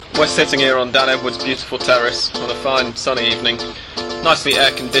We're sitting here on Dan Edwards' beautiful terrace on a fine sunny evening, nicely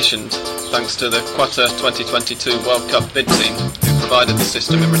air-conditioned thanks to the Qatar 2022 World Cup bid team who provided the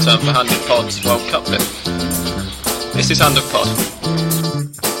system in return for Hand of Pod's World Cup bid. This is Hand of Pod.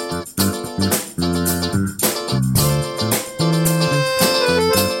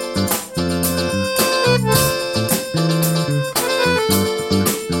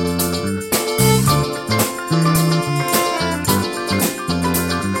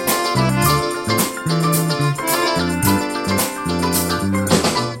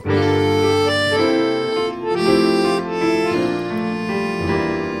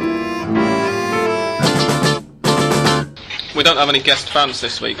 We don't have any guest fans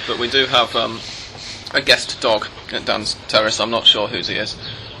this week, but we do have a guest dog at Dan's terrace. I'm not sure whose he is.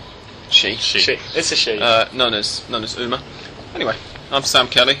 She. It's a she. Known as Uma. Anyway, I'm Sam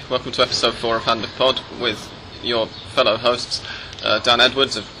Kelly. Welcome to episode 4 of Hand of Pod with your fellow hosts, Dan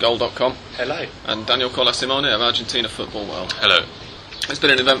Edwards of Goal.com. Hello. And Daniel Colasimone of Argentina Football World. Hello. It's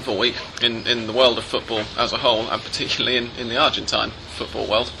been an eventful week in the world of football as a whole, and particularly in the Argentine football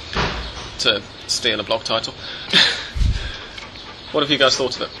world, to steal a blog title. What have you guys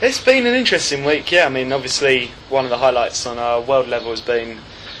thought of it? It's been an interesting week, yeah. I mean, obviously, one of the highlights on our world level has been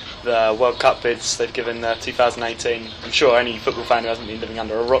the World Cup bids they've given 2018. I'm sure any football fan who hasn't been living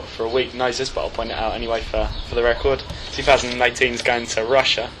under a rock for a week knows this, but I'll point it out anyway for the record. 2018 is going to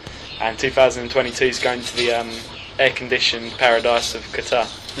Russia, and 2022 is going to the air-conditioned paradise of Qatar.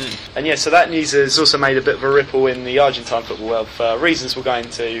 And yeah, so that news has also made a bit of a ripple in the Argentine football world for reasons we'll go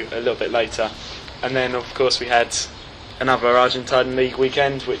into a little bit later. And then, of course, we had another Argentine League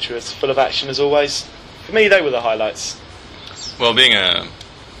weekend, which was full of action as always. For me, they were the highlights. Well, being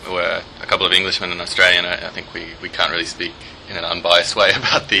we're a couple of Englishmen and Australian, I think we can't really speak in an unbiased way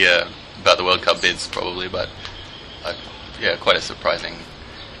about the World Cup bids, probably, but yeah, quite a surprising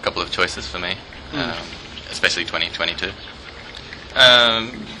couple of choices for me, especially 2022.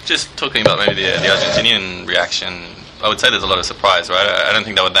 Just talking about maybe the Argentinian reaction, I would say there's a lot of surprise, right? I don't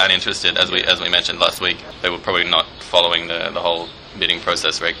think they were that interested, as we mentioned last week. They were probably not following the whole bidding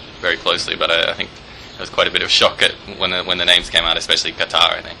process very, very closely, but I think there was quite a bit of shock when the names came out, especially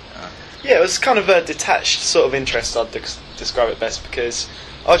Qatar, I think. Yeah, it was kind of a detached sort of interest, I'd describe it best, because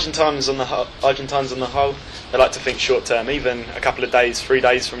Argentines on the whole, they like to think short term. Even a couple of days, 3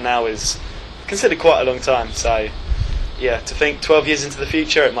 days from now is considered quite a long time. So, yeah, to think 12 years into the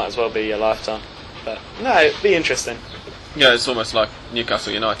future, it might as well be a lifetime. But no, it'd be interesting. Yeah, it's almost like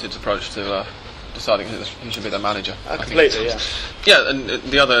Newcastle United's approach to deciding who should be their manager. Completely, yeah. Yeah, and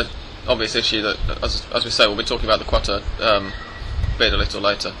the other obvious issue that, as we say, we'll be talking about the Qatar bid a little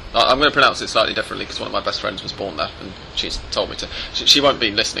later. I'm going to pronounce it slightly differently because one of my best friends was born there, and she's told me to. She won't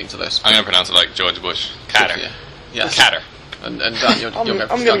be listening to this. I'm going to pronounce it like George Bush. Qatar. Yeah. Yes. Qatar. And Dan, you're I'm going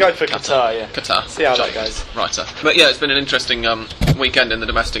to go for Qatar, yeah. Qatar. See how that goes. Righto. But yeah, it's been an interesting weekend in the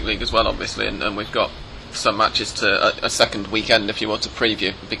domestic league as well, obviously, and we've got some matches to a second weekend, if you want to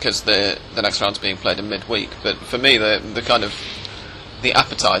preview, because the next round's being played in midweek. But for me, the kind of the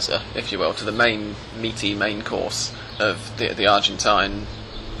appetizer, if you will, to the meaty main course of the Argentine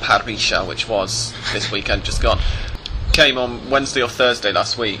parrilla, which was this weekend just gone, came on Wednesday or Thursday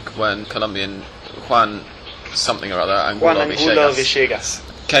last week when Colombian Juan something or other, Angulo Villegas,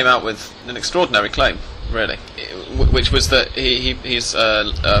 came out with an extraordinary claim, really, which was that he's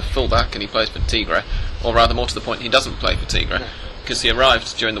a full-back and he plays for Tigre, or rather more to the point, he doesn't play for Tigre, because he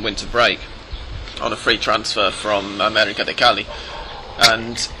arrived during the winter break on a free transfer from America de Cali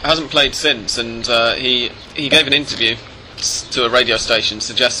and hasn't played since. And he gave an interview to a radio station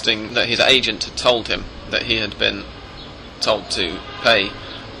suggesting that his agent had told him that he had been told to pay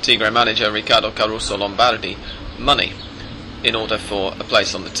Tigre manager Ricardo Caruso Lombardi money in order for a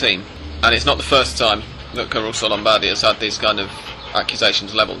place on the team. And it's not the first time that Caruso Lombardi has had these kind of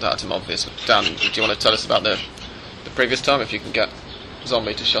accusations levelled at him, obviously. Dan, do you want to tell us about the previous time, if you can get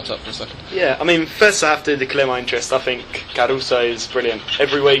Zombie to shut up for a second? Yeah, I mean, first I have to declare my interest. I think Caruso is brilliant.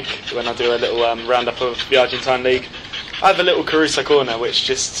 Every week when I do a little roundup of the Argentine League, I have a little Caruso corner which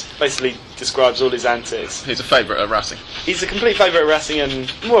just basically describes all his antics. He's a favourite at Racing. He's a complete favourite at Racing,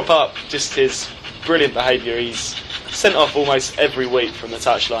 and more apart just his brilliant behaviour, he's sent off almost every week from the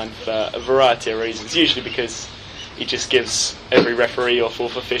touchline for a variety of reasons, usually because he just gives every referee or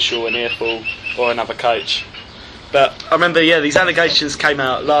fourth official an earful or another coach. But I remember, yeah, these allegations came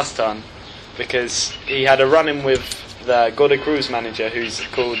out last time because he had a run-in with the Godoy Cruz manager, who's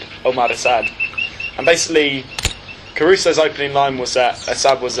called Omar Assad. And basically, Caruso's opening line was that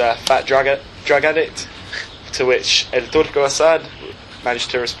Assad was a fat drug addict, to which El Turco Assad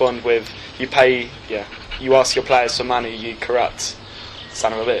managed to respond with, you ask your players for money, you corrupt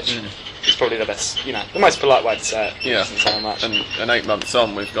son of a bitch. It's probably the best, the most polite way to say it. Yeah, Doesn't say much. And 8 months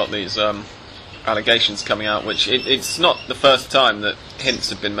on, we've got these allegations coming out, which it's not the first time that hints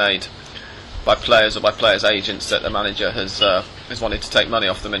have been made by players or by players' agents that the manager has wanted to take money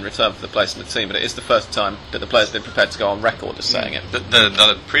off them in return for the place in the team, but it is the first time that the player's been prepared to go on record as saying it.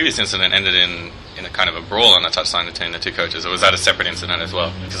 The previous incident ended in a kind of a brawl on the touchline between the two coaches, or was that a separate incident as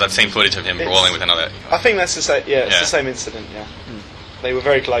well? Because I've seen footage of him brawling with another. I think that's the same. Yeah, it's the same incident. Yeah, they were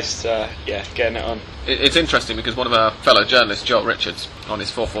very close to getting it on. It's interesting because one of our fellow journalists, Joel Richards, on his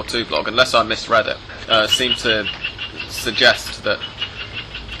 442 blog, unless I misread it, seemed to suggest that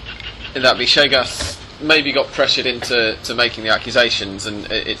Villegas maybe got pressured into making the accusations, and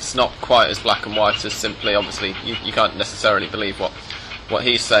it's not quite as black and white as simply, obviously, you can't necessarily believe what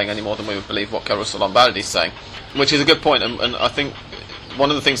he's saying any more than we would believe what Caruso Lombardi's saying, which is a good point. And I think one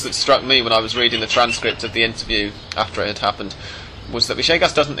of the things that struck me when I was reading the transcript of the interview after it had happened was that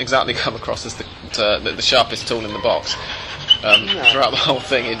Villegas doesn't exactly come across as the sharpest tool in the box. Throughout the whole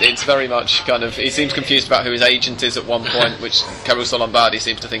thing, it's very much kind of, he seems confused about who his agent is at one point, which Caruso Lombardi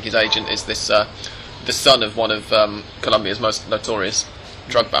seems to think his agent is this the son of one of Colombia's most notorious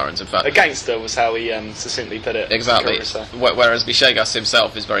drug barons, in fact. A gangster was how he succinctly put it. Exactly. Whereas Villegas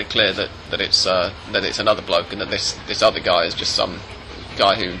himself is very clear that it's another bloke, and that this other guy is just some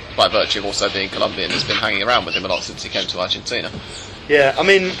guy who, by virtue of also being Colombian, has been hanging around with him a lot since he came to Argentina. Yeah, I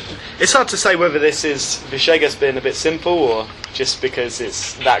mean, it's hard to say whether this is Villegas being a bit simple or just because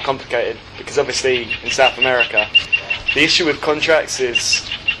it's that complicated. Because obviously in South America, the issue with contracts is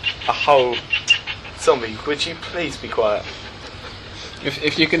a whole... Zombie, would you please be quiet?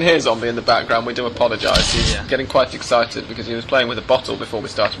 If you can hear Zombie in the background, we do apologise. He's getting quite excited because he was playing with a bottle before we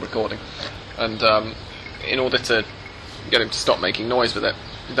started recording, and in order to get him to stop making noise with it,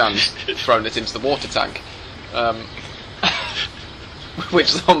 Dan's thrown it into the water tank, which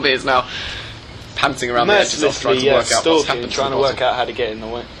Zombie is now panting around the edges of, trying to work out what's happened. Trying to work out how to get in the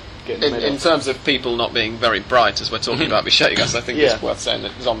way. In terms of people not being very bright, as we're talking about Villegas, I think it's worth saying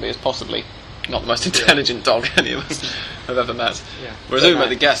that Zombie is possibly not the most intelligent dog any of us have ever met. Whereas Uma,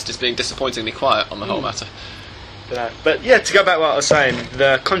 the guest, is being disappointingly quiet on the whole matter. But yeah, to go back to what I was saying,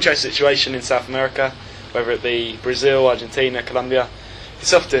 the contract situation in South America, whether it be Brazil, Argentina, Colombia,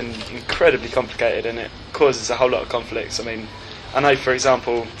 it's often incredibly complicated and it causes a whole lot of conflicts. I mean, I know, for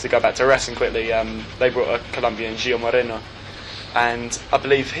example, to go back to racing quickly, they brought a Colombian, Gio Moreno, and I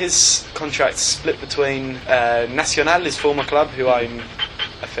believe his contract's split between Nacional, his former club, who own,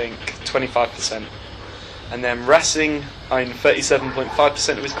 I think, 25%, and then Racing own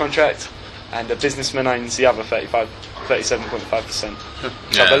 37.5% of his contract, and a businessman owns the other 37.5%,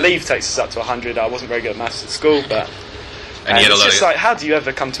 which I believe takes us up to 100. I wasn't very good at maths at school, but it's just like, how do you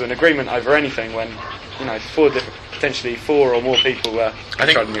ever come to an agreement over anything when potentially four or more people were... I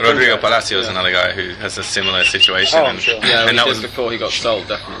think Rodrigo Palacio is another guy who has a similar situation. Oh, I'm sure. Yeah, and that was before he got sold,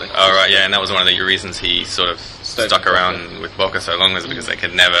 definitely. Oh, right, yeah, and that was one of the reasons he sort of stuck around with Boca so long, was because they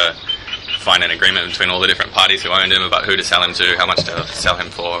could never find an agreement between all the different parties who owned him about who to sell him to, how much to sell him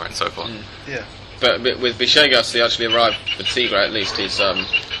for, and so forth. Yeah. But with Villegas, he actually arrived, for Tigre at least,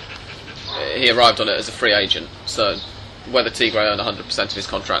 he arrived on it as a free agent, so... Whether Tigre own 100% of his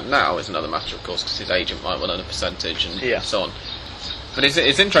contract now is another matter, of course, because his agent might well own a percentage and so on. But it's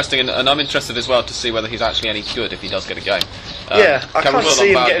interesting, and I'm interested as well to see whether he's actually any good if he does get a game. I can't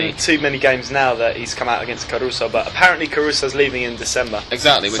see him getting too many games now that he's come out against Caruso, but apparently Caruso's leaving in December.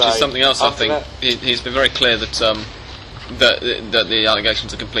 Exactly, which is something else I think. He's been very clear that the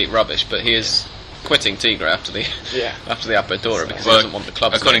allegations are complete rubbish, but he is quitting Tigre after the Apertura because he doesn't want the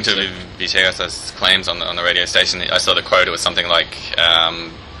club. According to Villegas' claims on the radio station, I saw the quote. It was something like,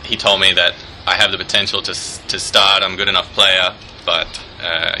 "He told me that I have the potential to start. I'm a good enough player, but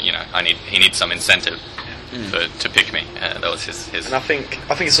he needs some incentive to pick me." That was his. And I think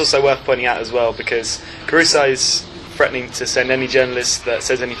it's also worth pointing out as well, because Caruso is threatening to send any journalist that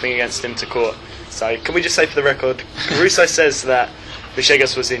says anything against him to court. So can we just say for the record, Caruso says that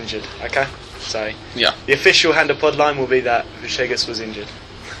Villegas was injured. Okay. So the official Hand of Pod line will be that Villegas was injured.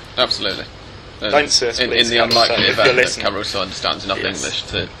 Absolutely. Don't sue us, please. In the unlikely event that Caruso understands enough English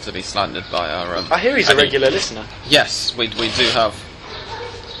to be slandered by our... I hear he's a regular listener. Yes, we do have,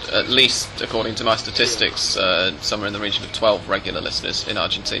 at least according to my statistics, somewhere in the region of 12 regular listeners in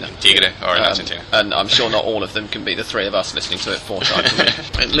Argentina. Tigre, or in Argentina. And I'm sure not all of them can be the three of us listening to it 4 times a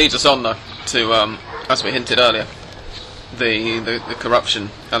week. It leads us on, though, to, as we hinted earlier, the corruption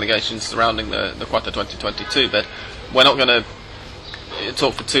allegations surrounding the Qatar 2022 bid. We're not going to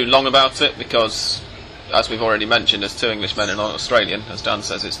talk for too long about it because, as we've already mentioned, as 2 Englishmen and an Australian, as Dan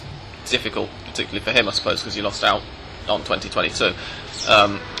says, it's difficult, particularly for him, I suppose, because he lost out on 2022,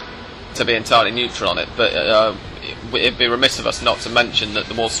 to be entirely neutral on it. But it'd be remiss of us not to mention that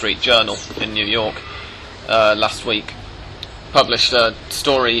the Wall Street Journal in New York last week published a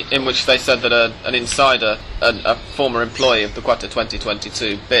story in which they said that an insider, a former employee of the Qatar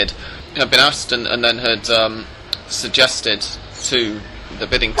 2022 bid, had been asked and then had suggested to the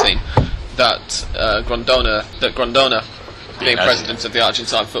bidding team that Grondona, being president of the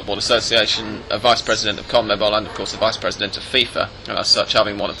Argentine Football Association, a vice president of CONMEBOL, and of course a vice president of FIFA, and as such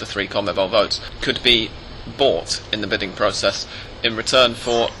having one of the 3 CONMEBOL votes, could be bought in the bidding process in return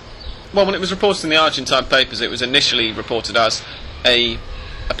for... Well, when it was reported in the Argentine papers, it was initially reported as a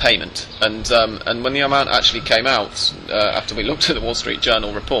payment, and when the amount actually came out after we looked at the Wall Street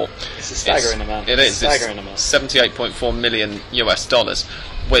Journal report, it's a staggering amount. It is. It's staggering amount. $78.4 million,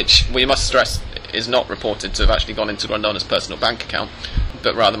 which we must stress is not reported to have actually gone into Grondona's personal bank account,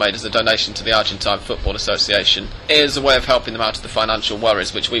 but rather made as a donation to the Argentine Football Association. It is a way of helping them out of the financial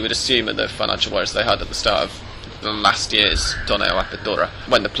worries, which we would assume are the financial worries they had at the start of last year's Torneo Apertura,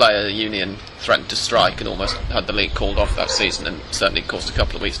 when the player union threatened to strike and almost had the league called off that season, and certainly caused a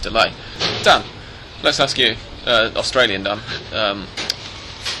couple of weeks' delay. Dan, let's ask you, Australian Dan,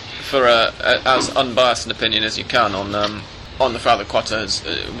 for as unbiased an opinion as you can on the fact that Qatar has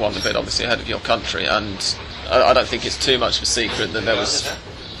won the bid, obviously ahead of your country, and I don't think it's too much of a secret that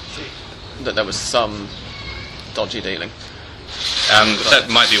there was some dodgy dealing. That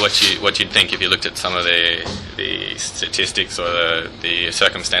might be what you'd think if you looked at some of the statistics or the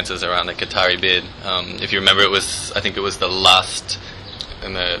circumstances around the Qatari bid. If you remember, I think it was the last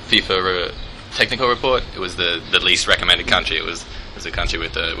in the FIFA technical report. It was the least recommended country. It was the country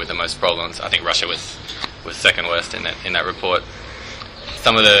with the most problems. I think Russia was second worst in that report.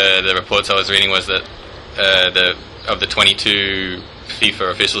 Some of the reports I was reading was that of the 22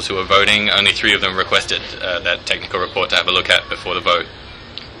 FIFA officials who were voting, only 3 of them requested that technical report to have a look at before the vote,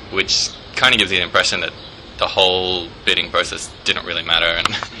 which kind of gives you the impression that the whole bidding process didn't really matter. And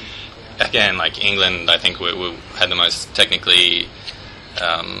again, like England, I think we had the most technically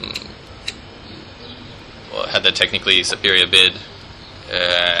had the technically superior bid,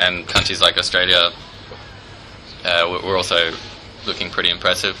 and countries like Australia were also looking pretty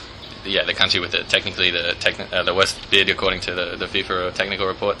impressive. Yeah, the country with the worst bid according to the FIFA technical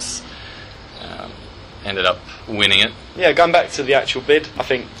reports ended up winning it. Yeah, going back to the actual bid, I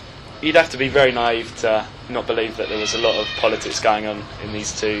think you'd have to be very naive to not believe that there was a lot of politics going on in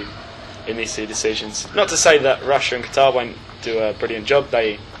these two decisions. Not to say that Russia and Qatar won't do a brilliant job;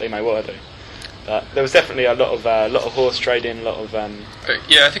 they may well do. But there was definitely a lot of horse trading, a lot of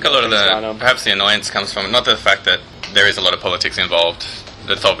yeah, I think a lot of perhaps the annoyance comes from not the fact that there is a lot of politics involved.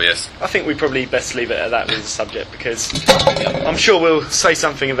 That's obvious. I think we probably best leave it at that with the subject, because I'm sure we'll say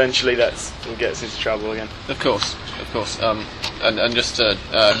something eventually that will get us into trouble again. Of course. And just to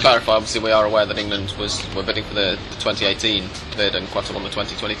clarify, obviously we are aware that England were bidding for the 2018 bid and Qatar won the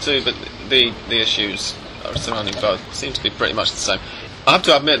 2022, but the issues surrounding both seem to be pretty much the same. I have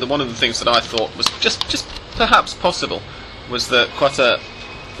to admit that one of the things that I thought was just perhaps possible was that Qatar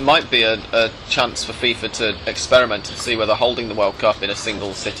might be a chance for FIFA to experiment and see whether holding the World Cup in a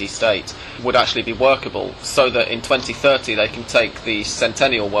single city state would actually be workable, so that in 2030 they can take the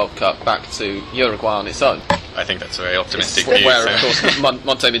Centennial World Cup back to Uruguay on its own. I think that's a very optimistic view. Where, of course,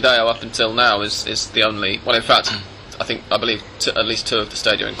 Montevideo up until now is the only... Well, in fact, I believe at least 2 of the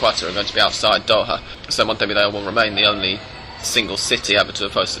stadia in Qatar are going to be outside Doha, so Montevideo will remain the only single city ever to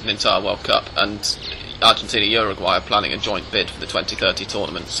have hosted an entire World Cup, and Argentina and Uruguay are planning a joint bid for the 2030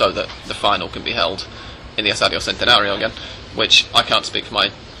 tournament so that the final can be held in the Estadio Centenario again, which I can't speak for my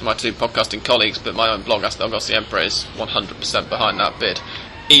 2 podcasting colleagues, but my own blog, Hasta Algo Siempre, is 100% behind that bid,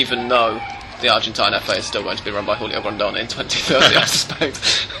 even though the Argentine FA is still going to be run by Julio Grondona in 2030, I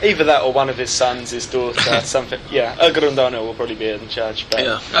suspect. Either that or one of his sons, his daughter, something. Yeah, Grondona will probably be in charge. But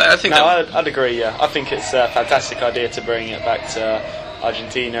yeah, I think I'd agree, yeah. I think it's a fantastic idea to bring it back to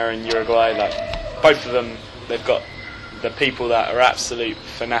Argentina and Uruguay. Like, both of them, they've got the people that are absolute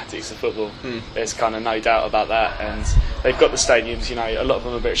fanatics of football. There's kind of no doubt about that, and they've got the stadiums. You know, a lot of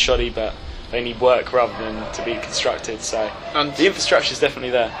them are a bit shoddy, but they need work rather than to be constructed. So the infrastructure is definitely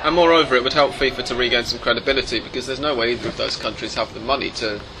there. And moreover, it would help FIFA to regain some credibility, because there's no way either of those countries have the money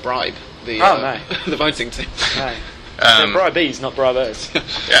to bribe the the voting team. No. They're bribees, not bribers.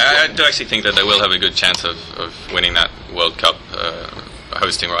 Yeah, I do actually think that they will have a good chance of winning that World Cup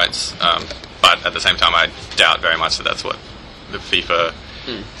hosting rights. But at the same time, I doubt very much that that's what the FIFA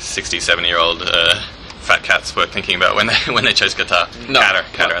 60, 70-year-old fat cats were thinking about when they chose Qatar.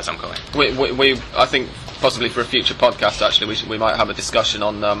 Qatar, as I'm calling it. We I think possibly for a future podcast, actually, we might have a discussion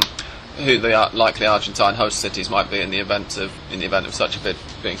on who the likely Argentine host cities might be in the event of such a bid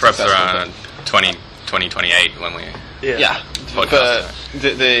being Perhaps successful. around 2028 when we Yeah, podcast. for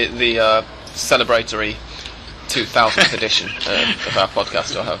the celebratory 2000th edition of our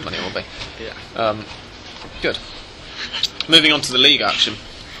podcast, or however many it will be. Yeah. Good. Moving on to the league action,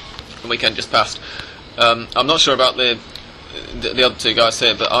 the weekend just passed. I'm not sure about the other two guys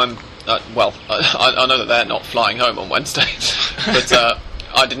here, but I know that they're not flying home on Wednesday, but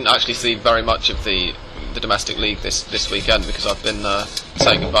I didn't actually see very much of the domestic league this weekend because I've been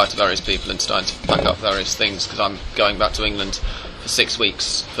saying goodbye to various people and starting to pack up various things because I'm going back to England for 6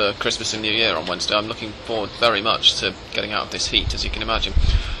 weeks for Christmas and New Year on Wednesday. I'm looking forward very much to getting out of this heat, as you can imagine,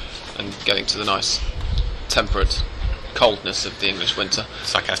 and getting to the nice temperate coldness of the English winter.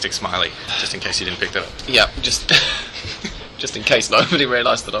 Sarcastic smiley, just in case you didn't pick that up. Yeah, just in case nobody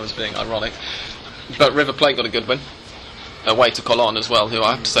realised that I was being ironic. But River Plate got a good win away to Colón as well, who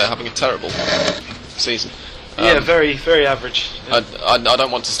I have to say are having a terrible season. Very, very average. Yeah. I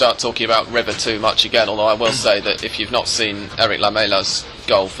don't want to start talking about River too much again, although I will say that if you've not seen Eric Lamela's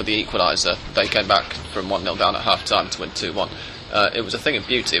goal for the equaliser, they came back from 1-0 down at half-time to win 2-1. It was a thing of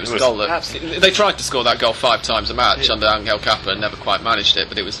beauty. It was a goal that they tried to score that goal 5 times a match under Angel Capa and never quite managed it,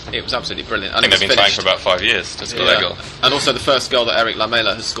 but it was absolutely brilliant. And I think they've been trying for about 5 years to score that goal. And also the first goal that Eric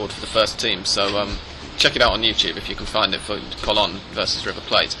Lamela has scored for the first team. So check it out on YouTube if you can find it for Colón versus River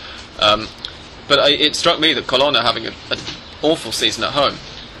Plate. But it struck me that Colón are having an awful season at home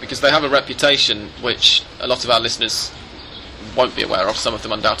because they have a reputation which a lot of our listeners won't be aware of. Some of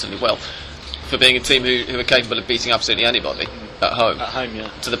them undoubtedly will, for being a team who are capable of beating absolutely anybody at home. At home, yeah.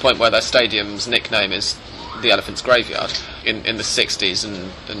 To the point where their stadium's nickname is the Elephant's Graveyard. In the 60s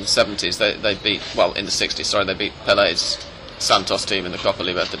and 70s, they beat, well, in the 60s, sorry, they beat Pelé's Santos team in the Copa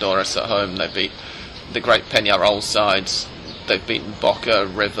Libertadores at home. They beat the great Peñarol sides. They've beaten Boca,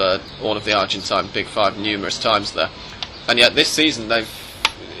 River, all of the Argentine Big Five numerous times there. And yet this season they've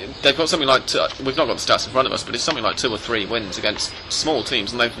got something like we've not got the stats in front of us, but it's something like 2 or 3 wins against small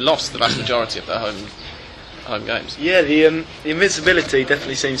teams, and they've lost the vast majority of their home games. Yeah, the invincibility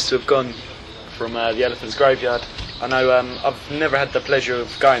definitely seems to have gone from the Elephant's Graveyard. I know I've never had the pleasure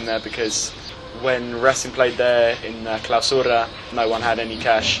of going there because when Racing played there in Clausura, no one had any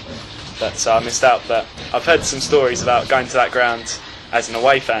cash. But I missed out. But I've heard some stories about going to that ground as an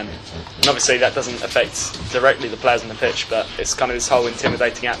away fan, and obviously that doesn't affect directly the players on the pitch, but it's kind of this whole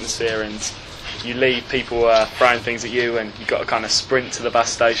intimidating atmosphere, and you leave, people throwing things at you, and you've got to kind of sprint to the bus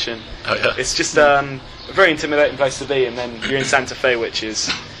station. Oh, yeah. It's just a very intimidating place to be, and then you're in Santa Fe, which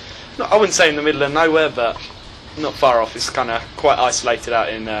is, I wouldn't say in the middle of nowhere, but not far off. It's kind of quite isolated out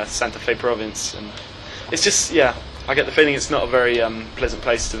in Santa Fe province, and it's just, yeah, I get the feeling it's not a very pleasant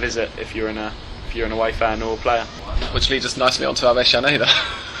place to visit if you're an away fan or player. Which leads us nicely onto Avellaneda.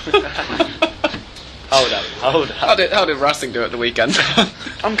 Hold up. How did Racing do at the weekend?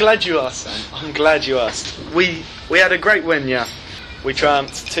 I'm glad you asked, Sam. I'm glad you asked. We had a great win, yeah. We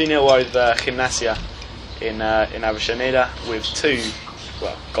triumphed 2-0 over Gimnasia in Avellaneda with 2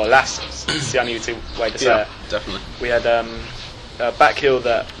 golazos. It's the only way to say it. Definitely. We had a back heel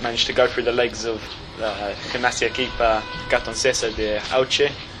that managed to go through the legs of Gimnasia keeper Gaton César de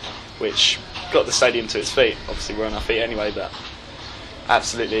Auche, which got the stadium to its feet. Obviously we're on our feet anyway, but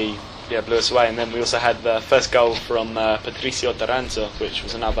absolutely blew us away. And then we also had the first goal from Patricio Taranto, which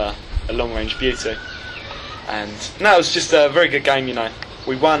was a long-range beauty. And no, it was just a very good game, you know.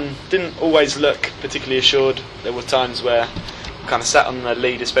 We won, didn't always look particularly assured. There were times where we kind of sat on the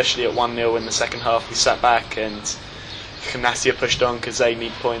lead, especially at 1-0 in the second half. We sat back and Gimnasia pushed on because they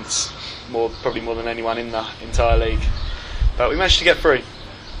need points probably more than anyone in the entire league. But we managed to get through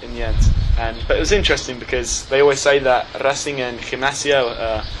in the end. But it was interesting because they always say that Racing and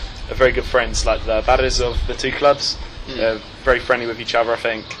Gimnasia are very good friends, like the barrios of the two clubs. They're very friendly with each other. I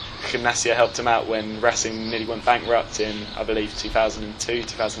think Gimnasia helped them out when Racing nearly went bankrupt in, I believe, 2002,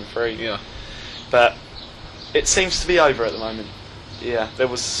 2003. Yeah. But it seems to be over at the moment. Yeah, there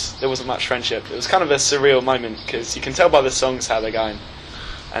wasn't much friendship. It was kind of a surreal moment because you can tell by the songs how they're going.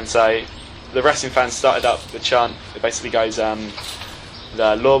 And so the Racing fans started up the chant. It basically goes,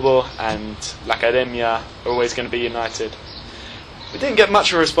 the Lobo and La Academia are always going to be united. We didn't get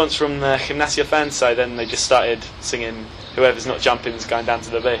much of a response from the Gimnasia fans, so then they just started singing Whoever's Not Jumping is Going Down to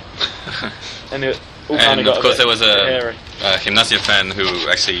the B. And it all kind of got of course there was hairy. a Gimnasia fan who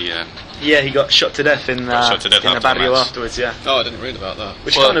actually he got shot to death in the barrio afterwards, yeah. Oh, I didn't read about that.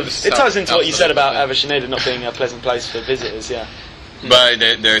 Which it ties into what you said about Avellaneda not being a pleasant place for visitors, yeah. But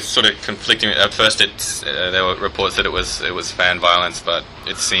they're sort of conflicting. At first, there were reports that it was fan violence, but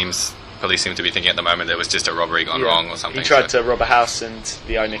it seems probably seem to be thinking at the moment there was just a robbery gone wrong or something. He tried to rob a house and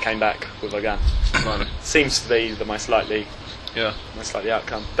the owner came back with a gun. Right. Seems to be the most likely Yeah.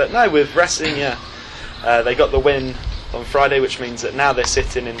 outcome. But no, with Racing, they got the win on Friday, which means that now they're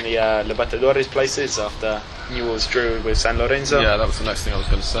sitting in the Libertadores places after Newell's drew with San Lorenzo. Yeah, that was the next thing I was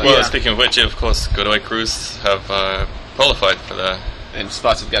going to say. Well, speaking of which, of course, Godoy Cruz have qualified for the. In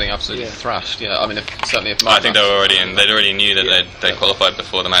spite of getting absolutely thrashed, I mean, certainly if I think they were already in. They'd already knew that they qualified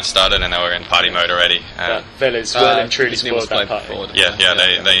before the match started, and they were in party mode already. Vélez well and truly Newell's spoiled that played party. before.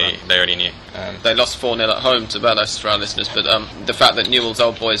 They already knew. They lost 4-0 at home to Vélez for our listeners, but the fact that Newell's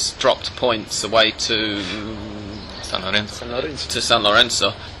old boys dropped points away to San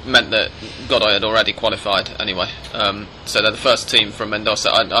Lorenzo meant that Godoy had already qualified anyway. So they're the first team from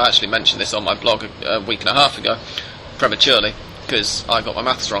Mendoza. I actually mentioned this on my blog a week and a half ago, prematurely, because I got my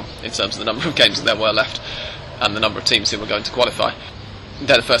maths wrong in terms of the number of games that there were left and the number of teams who were going to qualify.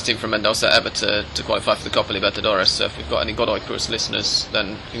 They're the first team from Mendoza ever to qualify for the Copa Libertadores, so if we've got any Godoy Cruz listeners,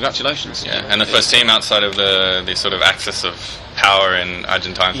 then congratulations. Yeah, and the first team outside of the sort of axis of power in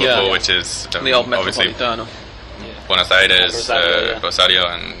Argentine football, which is the old obviously Metropolitano. Buenos Aires, Rosario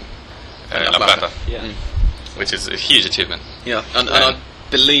and La Plata, which is a huge achievement. Yeah, and I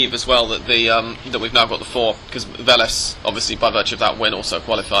believe as well that that we've now got the 4, because Vélez, obviously by virtue of that win, also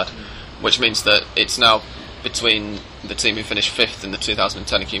qualified, which means that it's now between the team who finished 5th in the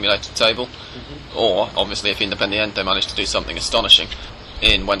 2010 accumulated table, or obviously if Independiente managed to do something astonishing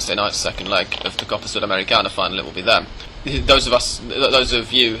in Wednesday night's second leg of the Copa Sudamericana final, it will be them. Those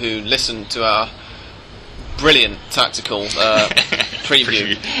of you who listened to our brilliant tactical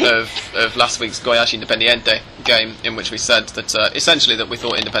preview of last week's Goiás Independiente game, in which we said that essentially that we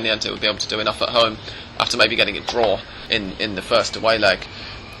thought Independiente would be able to do enough at home after maybe getting a draw in the first away leg,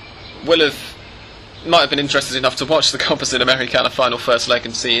 might have been interested enough to watch the Copa Sudamericana final first leg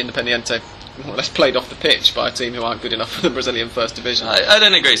and see Independiente more or less played off the pitch by a team who aren't good enough for the Brazilian first division. I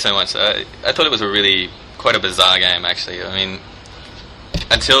don't agree so much. I thought it was quite a bizarre game, actually. I mean,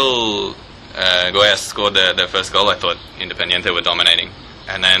 until Goiás scored their first goal, I thought Independiente were dominating,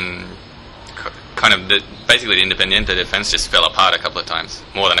 and then basically the Independiente defence just fell apart a couple of times,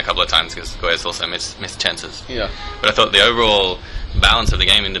 more than a couple of times, because Goiás also missed chances. Yeah. But I thought the overall balance of the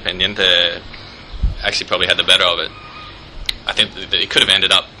game, Independiente actually probably had the better of it. I think that it could have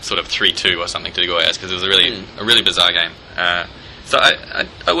ended up sort of 3-2 or something to Goiás, because it was a really bizarre game. So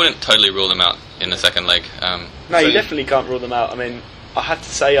I wouldn't totally rule them out in the second leg. No, you definitely can't rule them out. I mean, I have to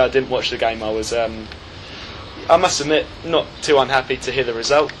say I didn't watch the game. I was, I must admit, not too unhappy to hear the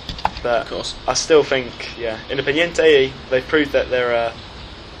result. But of course. I still think, Independiente, they've proved that they're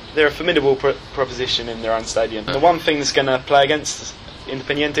a formidable proposition in their own stadium. The one thing that's going to play against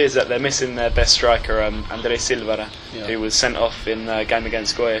Independiente is that they're missing their best striker, Andrés Silva, who was sent off in the game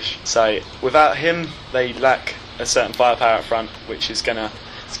against Goiás. So without him, they lack a certain firepower up front, which is going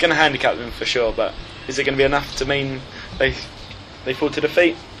to handicap them for sure. But is it going to be enough to mean they fall to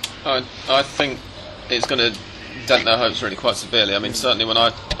defeat? I think it's going to dent their hopes really quite severely. I mean, certainly when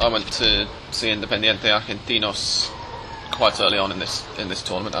I went to see Independiente Argentinos quite early on in this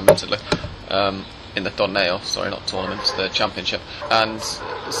tournament, admittedly, in the torneo, sorry, not tournament, the championship, and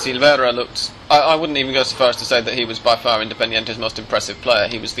Silveira looked, I wouldn't even go so far as to say that he was by far Independiente's most impressive player.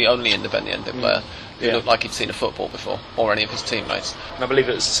 He was the only Independiente player who looked like he'd seen a football before, or any of his teammates. And I believe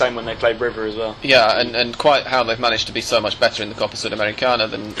it was the same when they played River as well. Yeah, and quite how they've managed to be so much better in the Copa Sudamericana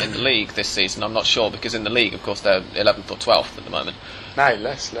than in the league this season, I'm not sure, because in the league, of course, they're 11th or 12th at the moment. No,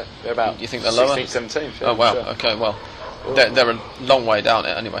 less. They're about you think they're lower? 16th, 17th. Oh, wow, sure. okay, well, they're a long way down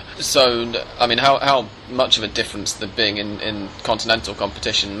it anyway. So, I mean, how much of a difference the being in continental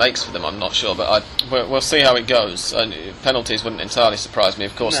competition makes for them, I'm not sure, but we'll see how it goes. And penalties wouldn't entirely surprise me.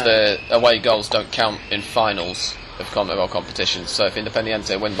 Of course, their away goals don't count in finals of CONMEBOL competitions, so if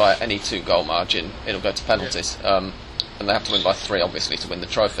Independiente win by any 2-goal margin, it'll go to penalties. And they have to win by 3, obviously, to win the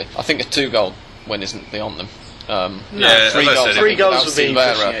trophy. I think a 2-goal win isn't beyond them. Three goals would be pushing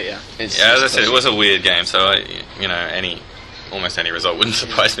it, as I said, it was a weird game, so almost any result wouldn't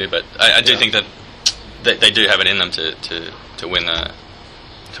surprise me. But I do think that they do have it in them to win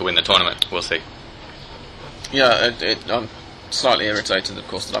the tournament. We'll see. Yeah, I'm slightly irritated, of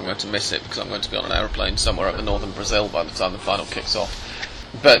course, that I'm going to miss it because I'm going to be on an aeroplane somewhere over northern Brazil by the time the final kicks off.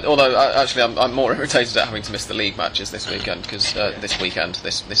 But although actually I'm more irritated at having to miss the league matches this weekend because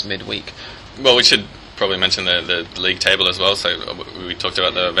this midweek. Well, we should probably mention the league table as well. So we talked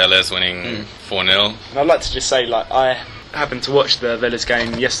about the Vélez winning 4-0. And I'd like to just say, I happened to watch the Vélez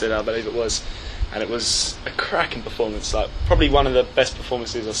game yesterday, I believe it was, and it was a cracking performance. Probably one of the best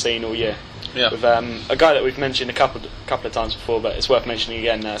performances I've seen all year. Yeah. With a guy that we've mentioned a couple of times before, but it's worth mentioning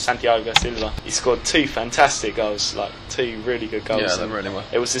again, Santiago Silva. He scored 2 fantastic goals, like 2 really good goals. Yeah, they really were.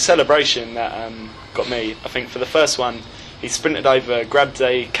 It was the celebration that got me. I think for the first one, he sprinted over, grabbed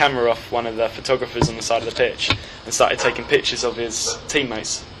a camera off one of the photographers on the side of the pitch, and started taking pictures of his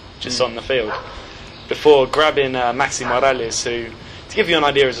teammates just on the field, before grabbing Maxi Morales, who, to give you an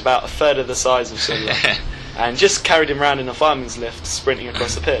idea, is about a third of the size of Silva, and just carried him around in a fireman's lift, sprinting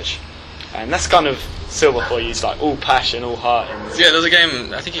across the pitch. And that's kind of Silva for you. He's like all passion, all heart. Yeah, there was a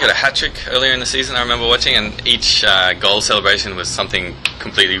game, I think he got a hat-trick earlier in the season, I remember watching, and each goal celebration was something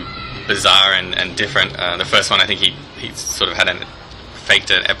completely bizarre and different. The first one, I think he sort of had faked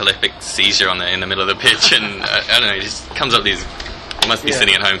an epileptic seizure in the middle of the pitch, and I don't know, he just comes up these. He must be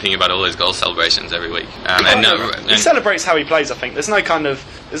sitting at home thinking about all his goal celebrations every week. He celebrates how he plays. I think there's no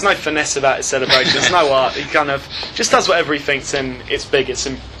finesse about his celebration. There's no art. He kind of just does whatever he thinks, and it's big. It's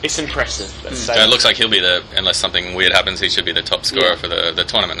impressive. Let's say. It looks like he'll be unless something weird happens, he should be the top scorer for the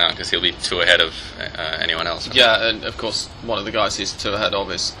tournament now, because he'll be 2 ahead of anyone else. Yeah, and of course one of the guys he's 2 ahead of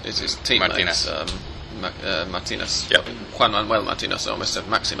is his teammate Martinez. Martinez. Yep. Juan Manuel Martinez. I almost said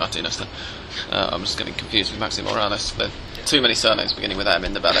Maxi Martinez then. I'm just getting confused with Maxi Morales. But too many surnames beginning with M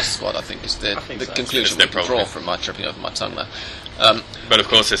in the Vélez squad, I think, is the conclusion we can draw from my tripping over my tongue there. But of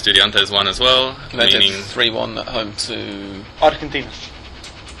course, Estudiantes won as well. They meaning did 3-1 at home to Argentina.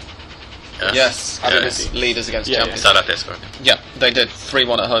 Yes, leaders against champions. Zarates. Yeah, they did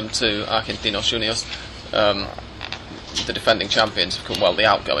 3-1 at home to Argentinos Juniors, the defending champions, well, the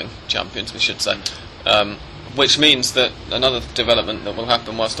outgoing champions, we should say. Which means that another development that will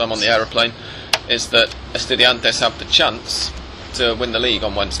happen whilst I'm on the aeroplane is that Estudiantes have the chance to win the league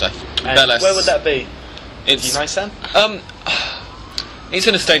on Wednesday. Vélez, where would that be? Do you know, Sam? It's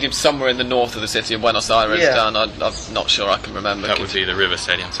in a stadium somewhere in the north of the city of Buenos Aires. Yeah. Dan, I'm not sure I can remember. That would be the River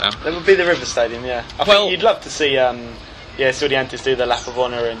Stadium, Sam. That would be the River Stadium, yeah. I think you'd love to see Estudiantes do the lap of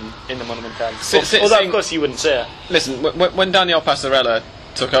honour in the Monumental. Although, of course, you wouldn't see it. Listen, when Daniel Passarella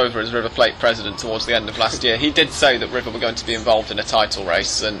took over as River Plate president towards the end of last year, he did say that River were going to be involved in a title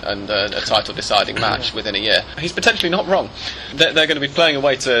race and a title deciding match within a year. He's potentially not wrong. They're going to be playing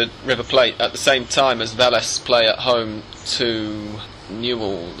away to River Plate at the same time as Vélez play at home to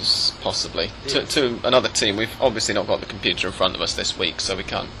Newell's, possibly, to another team. We've obviously not got the computer in front of us this week, so we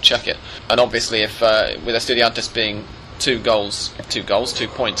can't check it. And obviously, if with Estudiantes being 2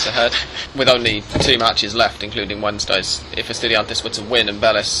 points ahead, with only 2 matches left, including Wednesdays, if Estudiantes were to win and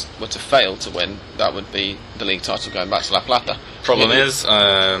Vélez were to fail to win, that would be the league title going back to La Plata. Problem is,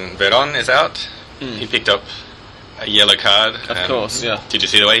 Veron is out. He picked up a yellow card. Of course, yeah. Did you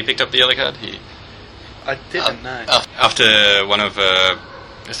see the way he picked up the yellow card? I didn't know. After one of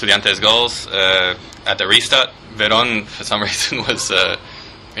Estudiantes' goals at the restart, Veron, for some reason, was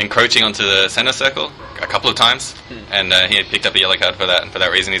encroaching onto the centre circle a couple of times, and he had picked up a yellow card for that, and for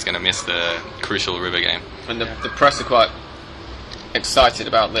that reason he's going to miss the crucial River game. And the press are quite excited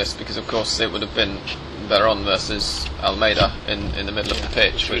about this, because of course it would have been Veron versus Almeida in the middle of the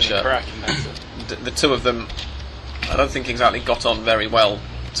pitch, which the 2 of them, I don't think exactly got on very well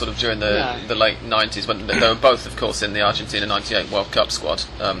sort of during the late 90s, when they were both, of course, in the Argentina 98 World Cup squad.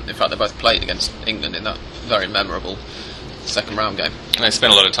 In fact, they both played against England in that very memorable second round game. And they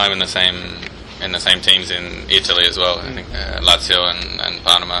spent a lot of time in the same teams in Italy as well. I think Lazio and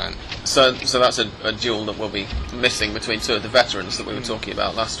Parma. So that's a duel that will be missing between 2 of the veterans that we were talking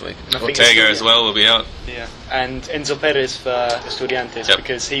about last week. Ortega as well will be out. Yeah, and Enzo Perez for Estudiantes,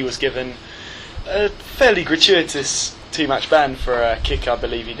 because he was given a fairly gratuitous 2-match ban for a kick, I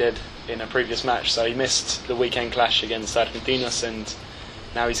believe he did, in a previous match. So he missed the weekend clash against Argentinos, and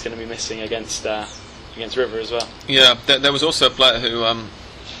now he's going to be missing against River as well. Yeah, there was also a player who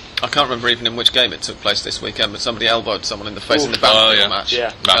I can't remember even in which game it took place this weekend, but somebody elbowed someone in the face in the Banfield match.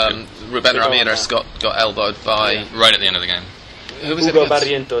 Yeah. Ruben Ramirez got elbowed by right at the end of the game. Who was Hugo it?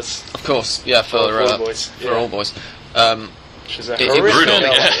 Barrientos. Of course, yeah, for All Boys. For All Boys. Which is a brutal.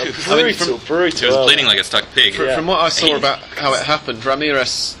 Brutal. He was bleeding like a stuck pig. From what I saw about how it happened,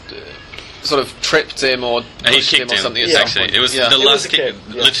 Ramirez sort of tripped him or pushed him or something. Actually, it was the last kick.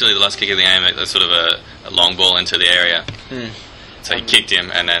 Literally the last kick of the game. It was sort of a long ball into the area. So he kicked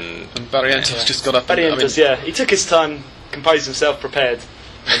him, and then Barrientos just got up. Barrientos, he took his time, composed himself, prepared,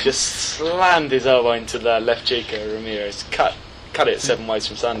 and just slammed his elbow into the left cheek of Ramirez. Cut it 7 ways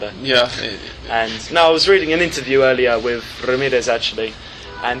from Sunday. Yeah. And I was reading an interview earlier with Ramirez actually,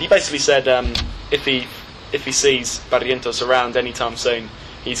 and he basically said if he sees Barrientos around anytime soon,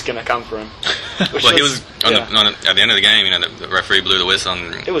 he's going to come for him. Well, he was at the end of the game. The referee blew the whistle.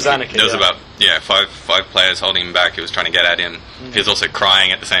 And it was anarchy. There was about five players holding him back. He was trying to get at him. He was also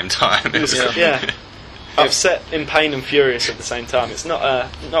crying at the same time. Upset, in pain, and furious at the same time. It's not a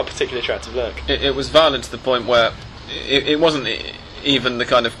particularly attractive look. It was violent to the point where it wasn't even the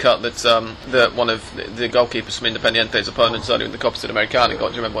kind of cut that one of the goalkeepers from Independiente's opponents earlier in the Copa Sudamericana got.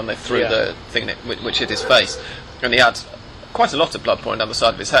 Do you remember when they threw the thing which hit his face? And he had quite a lot of blood pouring down the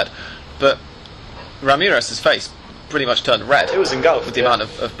side of his head. But Ramirez's face pretty much turned red. It was engulfed with the amount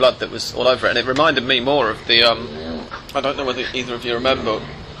of blood that was all over it. And it reminded me more of the... I don't know whether either of you remember,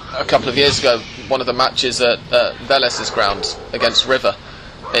 a couple of years ago, one of the matches at Vélez's ground against River.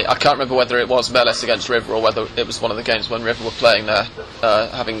 I can't remember whether it was Vélez against River or whether it was one of the games when River were playing there,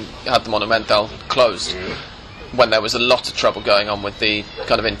 having had the Monumental closed, when there was a lot of trouble going on with the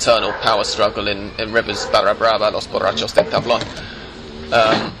kind of internal power struggle in River's Barra Brava, Los Borrachos del Tablón.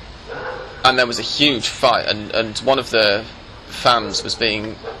 And there was a huge fight, and one of the fans was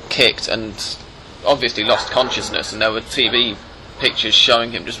being kicked and obviously lost consciousness, and there were TV pictures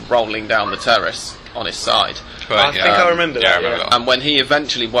showing him just rolling down the terrace on his side. Right, I think I remember that. And when he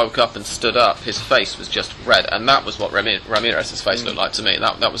eventually woke up and stood up, his face was just red, and that was what Ramirez's face looked like to me.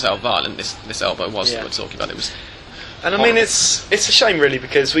 That was how violent this elbow was that we're talking about. It was. And I mean, it's a shame really,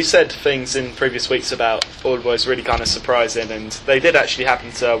 because we said things in previous weeks about All Boys really kind of surprising, and they did actually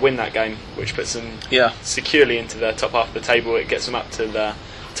happen to win that game, which puts them securely into the top half of the table. It gets them up to the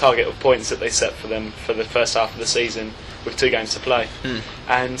target of points that they set for them for the first half of the season, with 2 games to play.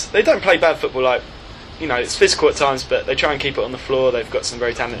 And they don't play bad football. Like, it's physical at times, but they try and keep it on the floor. They've got some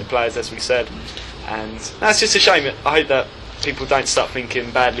very talented players, as we said, and that's just a shame. I hope that people don't start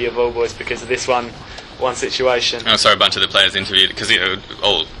thinking badly of All Boys because of this one situation. I saw a bunch of the players interviewed, because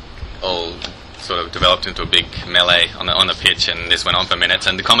all sort of developed into a big melee on the pitch, and this went on for minutes,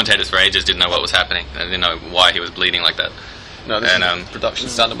 and the commentators for ages didn't know what was happening. They didn't know why he was bleeding like that. No, this is the production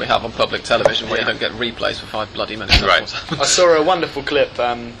standard we have on public television, where you don't get replays for 5 bloody minutes. Right. I saw a wonderful clip.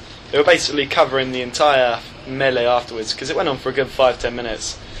 They were basically covering the entire melee afterwards, because it went on for a good 5-10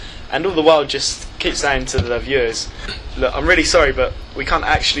 minutes, and all the while just keep saying to the viewers, look, I'm really sorry, but we can't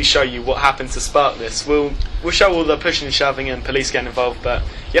actually show you what happened to spark this. We'll show all the pushing and shoving and police getting involved, but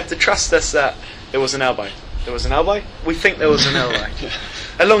you have to trust us that there was an elbow. There was an elbow? We think there was an elbow.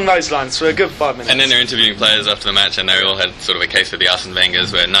 Along those lines for a good 5 minutes. And then they're interviewing players after the match, and they all had sort of a case of the Arsene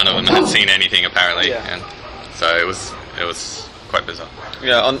Wengers, where none of them had seen anything apparently, and so it was quite bizarre.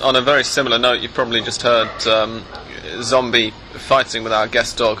 Yeah, on a very similar note, you probably just heard Zombie fighting with our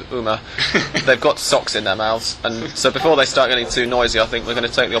guest dog Uma. They've got socks in their mouths, and so before they start getting too noisy, I think we're going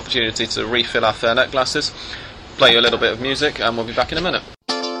to take the opportunity to refill our Fernet glasses, play you a little bit of music, and we'll be back in a minute.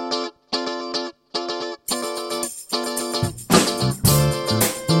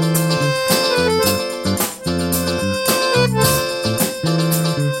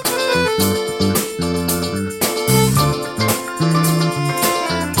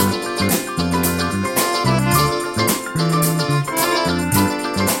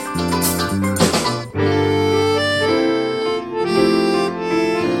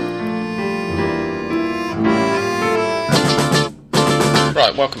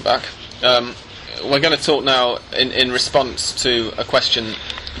 Right, welcome back. We're going to talk now in response to a question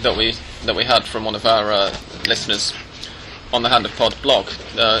that we had from one of our listeners on the Hand of Pod blog,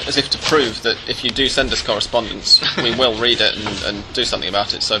 as if to prove that if you do send us correspondence, we will read it and do something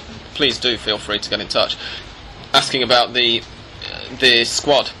about it. So please do feel free to get in touch, asking about the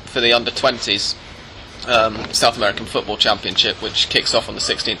squad for the under-20s South American Football Championship, which kicks off on the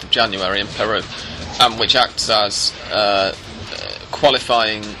 16th of January in Peru, and which acts as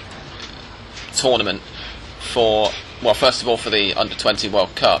qualifying tournament for, well, first of all for the Under-20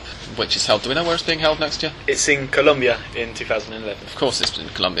 World Cup, which is held. Do we know where it's being held next year? It's in Colombia in 2011. Of course it's in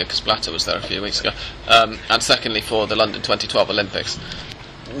Colombia, because Blatter was there a few weeks ago. And secondly for the London 2012 Olympics.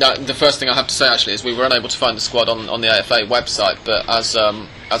 Now, the first thing I have to say actually is we were unable to find the squad on the AFA website, but as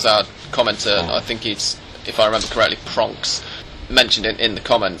our commenter, I think it's, if I remember correctly, Pronks, mentioned in the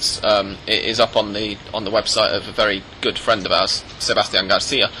comments, it is up on the website of a very good friend of ours, Sebastian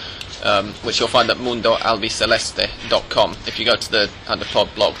Garcia, which you'll find at mundoalbiceleste.com. If you go to the Hand of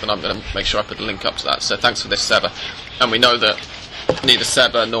Pod blog, then I'm going to make sure I put a link up to that. So thanks for this, Seba. And we know that neither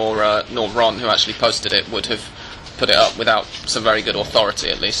Seba nor Ron, who actually posted it, would have put it up without some very good authority,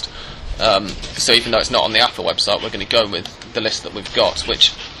 at least. So even though it's not on the AFA website, we're going to go with the list that we've got,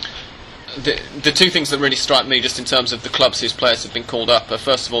 which... The two things that really strike me just in terms of the clubs whose players have been called up are,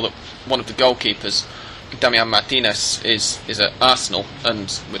 first of all, that one of the goalkeepers, Damian Martinez, is at Arsenal,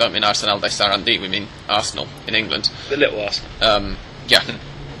 and we don't mean Arsenal de Sarandí, we mean Arsenal in England. The little Arsenal. Yeah,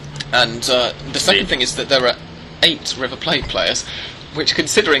 And the second thing is that there are 8 River Plate players, which,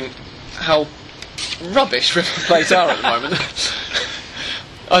 considering how rubbish River Plate are at the moment,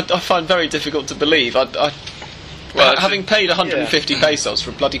 I find very difficult to believe. Having paid 150 pesos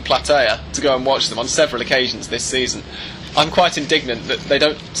for bloody platea to go and watch them on several occasions this season, I'm quite indignant that they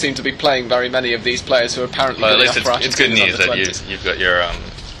don't seem to be playing very many of these players who are apparently Well, at good least enough for it's good news that under-20s. you've got your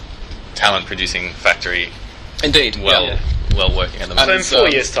talent-producing factory Indeed, well working at the So moment. in 4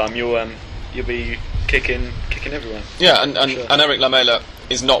 years' time, you'll be kicking everyone. Yeah, and Sure. Eric Lamela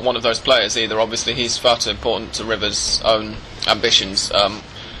is not one of those players either. Obviously, he's far too important to River's own ambitions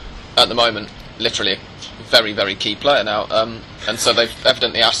at the moment. Literally a very, very key player now. And so they've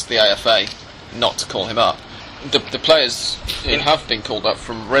evidently asked the AFA not to call him up. The players who have been called up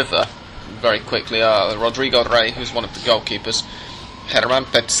from River very quickly are Rodrigo Rey, who's one of the goalkeepers, Germán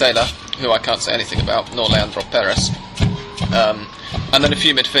Petzela, who I can't say anything about, nor Leandro Perez. And then a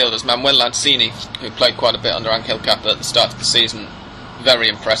few midfielders, Manuel Lanzini, who played quite a bit under Angel Capa at the start of the season. Very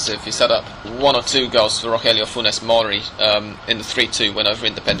impressive. He set up 1 or 2 goals for Rogelio Funes Mori in the 3-2 win over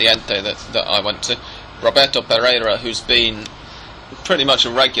Independiente that I went to. Roberto Pereira, who's been pretty much a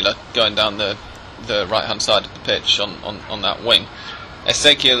regular going down the right-hand side of the pitch on that wing.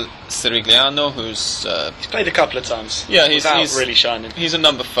 Ezequiel Cirigliano, who's He's played a couple of times. Yeah, without he's really shining. He's a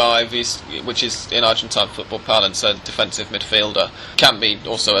number 5, which is in Argentine football parlance a defensive midfielder. Can be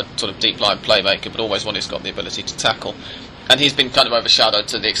also a sort of deep line playmaker, but always one who's got the ability to tackle. And he's been kind of overshadowed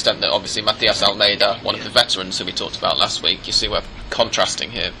to the extent that obviously Matias Almeida, one of the veterans who we talked about last week, you see we're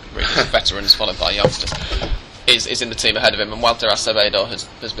contrasting here, really, veterans followed by youngsters, is in the team ahead of him, and Walter Acevedo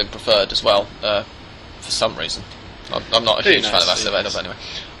has been preferred as well for some reason. I'm not a huge fan of Acevedo, but anyway.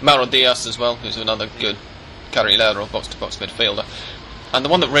 Mauro Diaz as well, who's another good carrilero, box-to-box midfielder. And the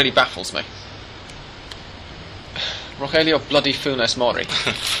one that really baffles me, Rogelio bloody Funes Mori,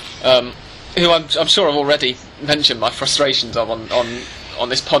 who I'm sure I've already mentioned my frustrations of on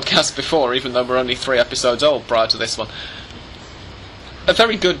this podcast before, even though we're only 3 episodes old prior to this one. A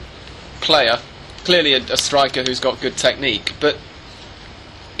very good player, clearly a striker who's got good technique, but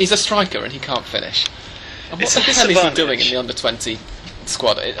he's a striker and he can't finish. And what It's the a hell is he disadvantage. doing in the under-20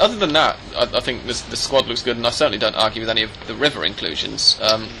 squad? Other than that, I think the squad looks good, and I certainly don't argue with any of the River inclusions,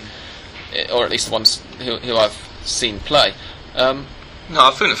 or at least the ones who I've seen play. No,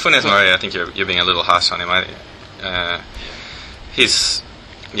 Funes Mori, I think you're being a little harsh on him. He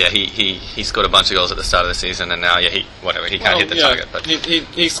scored a bunch of goals at the start of the season, and now he can't hit the target. But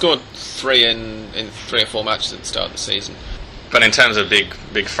he scored 3 in 3 or 4 matches at the start of the season. But in terms of big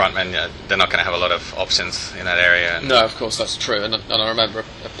frontmen, they're not going to have a lot of options in that area. No, of course that's true, and I remember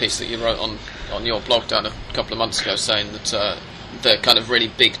a piece that you wrote on your blog down a couple of months ago saying that the kind of really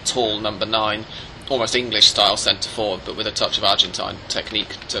big, tall number 9, almost English-style centre forward, but with a touch of Argentine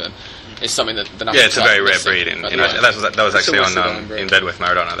technique to him, is something that the national it's a side very rare missing breed. at the moment. That was actually almost on a In Bed with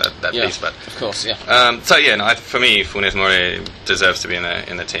Maradona, that Yeah, piece. But of course, yeah. For me, Funes Mori deserves to be in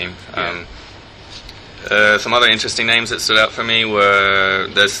the team. Some other interesting names that stood out for me were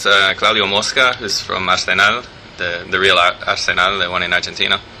there's Claudio Mosca, who's from Arsenal, the real Arsenal, the one in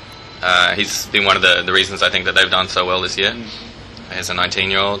Argentina. He's been one of the reasons I think that they've done so well this year. He's a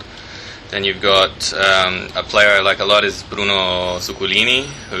 19-year-old. Then you've got a player I like a lot is Bruno Zuccolini,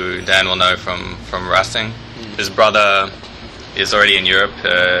 who Dan will know from Racing. His brother is already in Europe.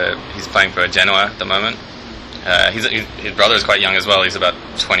 He's playing for Genoa at the moment. His brother is quite young as well. He's about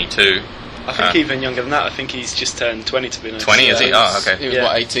 22. I think even younger than that. I think he's just turned 20 to be honest. 20 is he? Oh, okay. He was,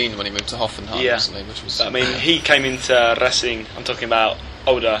 18 when he moved to Hoffenheim recently, which was... I mean, he came into Racing, I'm talking about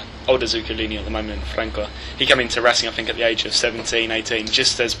older Zuccolini at the moment, Franco. He came into Racing, I think, at the age of 17, 18,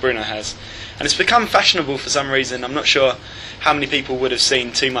 just as Bruno has. And it's become fashionable for some reason. I'm not sure how many people would have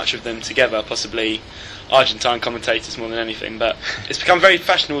seen too much of them together, possibly Argentine commentators more than anything, but it's become very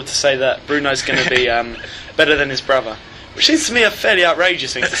fashionable to say that Bruno's going to be better than his brother. Which seems to me a fairly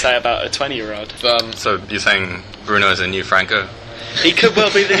outrageous thing to say about a 20-year-old. So you're saying Bruno is a new Franco? He could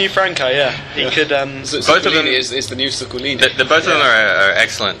well be the new Franco, yeah. He could. Both of them is the new Zuccolini. Both of them are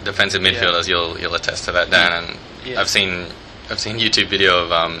excellent defensive midfielders. You'll attest to that, Dan. And Yeah. I've seen YouTube video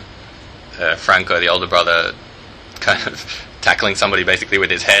of Franco, the older brother, kind of tackling somebody basically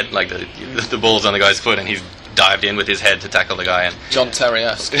with his head, like the ball's on the guy's foot, and he's dived in with his head to tackle the guy. And John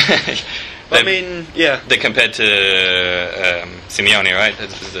Terry-esque. I mean, yeah. They're compared to Simeone, right?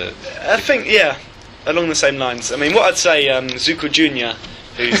 I think, yeah, along the same lines. I mean, what I'd say, Zuko Jr.,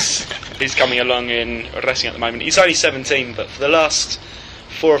 who's coming along in Racing at the moment, he's only 17, but for the last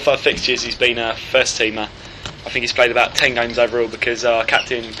 4 or 5 fixtures he's been a first teamer. I think he's played about 10 games overall because our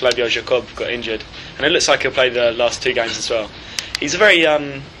captain, Claudio Jacob, got injured. And it looks like he'll play the last 2 games as well. He's a very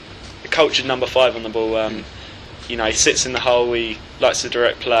a cultured number 5 on the ball. You know, he sits in the hole. He likes to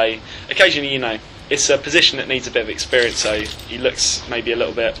direct play. Occasionally, you know, it's a position that needs a bit of experience, so he looks maybe a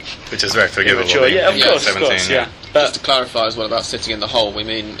little bit, which is very forgivable. Immature. Yeah, of course, 17, yeah. But just to clarify as well about sitting in the hole, we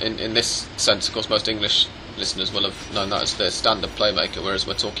mean in this sense, of course, most English listeners will have known that as the standard playmaker, whereas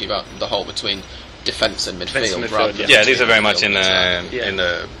we're talking about the hole between defence and midfield. Rather than yeah, these are very much in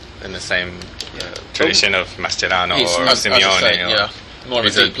the same tradition of Mascherano or Simeone. More of a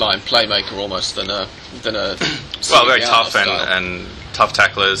deep line playmaker almost than a well, very tough and tough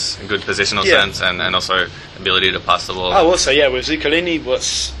tacklers, in good positional sense, and also ability to pass the ball. Oh, also, yeah, with Zuccolini,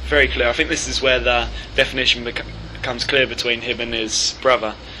 what's very clear, I think this is where the definition becomes clear between him and his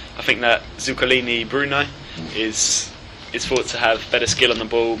brother. I think that Zuccolini Bruno is thought to have better skill on the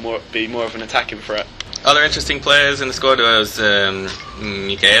ball, be more of an attacking threat. Other interesting players in the squad was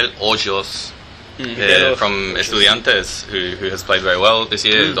Miguel Ojos from Estudiantes, who has played very well this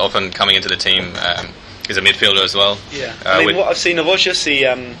year, often coming into the team. He's a midfielder as well. Yeah, I mean, what I've seen of Ojos, he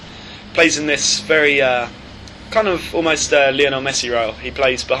plays in this very kind of almost Lionel Messi role. He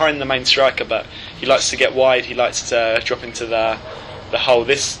plays behind the main striker, but he likes to get wide, he likes to drop into the hole.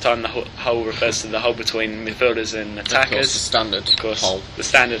 This time the hole refers to the hole between midfielders and attackers. Of course, the standard hole. The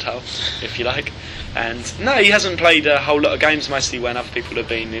standard hole, if you like. And no, he hasn't played a whole lot of games, mostly when other people have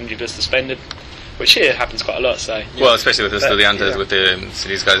been injured or suspended, which here happens quite a lot. So well, especially with the Estudiantes, with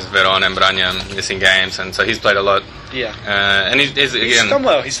these guys Veron and Braña missing games, and so he's played a lot. Yeah, and he's done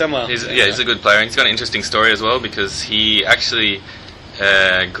well. He's a good player. He's got an interesting story as well, because he actually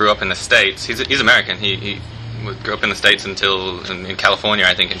grew up in the States. He's American. He grew up in the States in California,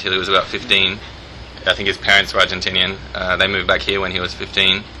 I think, until he was about 15. I think his parents were Argentinian. They moved back here when he was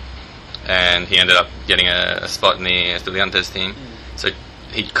 15, and he ended up getting a spot in the Estudiantes team. So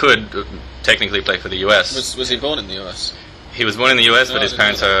he could technically play for the US. Was he born in the US? He was born in the US, but his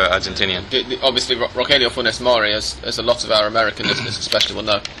parents are Argentinian. Obviously, Rogelio Funes Mori, as a lot of our American listeners especially will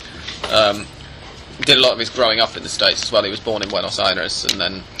know, did a lot of his growing up in the States as well. He was born in Buenos Aires, and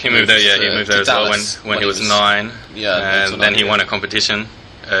then he moved there. Yeah, he moved there as well when he was 9. Yeah, and then he won a competition,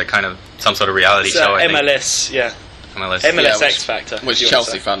 kind of some sort of reality show. I MLS, think. MLS X Factor, which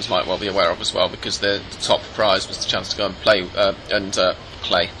Chelsea fans might well be aware of as well, because the top prize was the chance to go and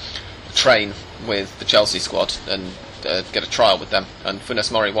train with the Chelsea squad and get a trial with them. And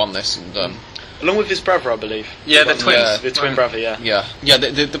Funes Mori won this, and along with his brother, I believe. Yeah, the twins. The twin brother. Yeah.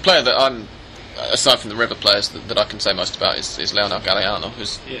 The player that I'm, aside from the River players, that I can say most about is Leonel Galeano,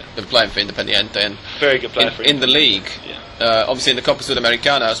 who's been playing for Independiente and very good player in the league. Yeah. Obviously, in the Copa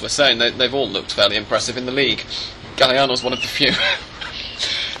Sudamericana, as we're saying, they've all looked fairly impressive in the league. Galeano's one of the few.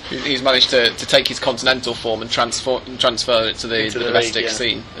 He's managed to take his continental form and transfer it to the domestic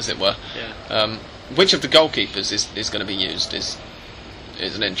scene, as it were. Yeah. Which of the goalkeepers is going to be used is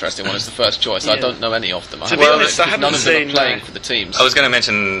an interesting one. It's the first choice. I don't know any of them. To be honest, I haven't none of them seen are playing for the teams. I was going to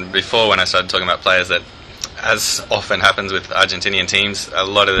mention before, when I started talking about players, that as often happens with Argentinian teams, a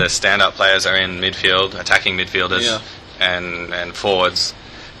lot of the standout players are in midfield, attacking midfielders, and forwards.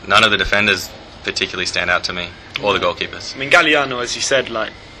 None of the defenders particularly stand out to me, or the goalkeepers. I mean, Galeano, as you said,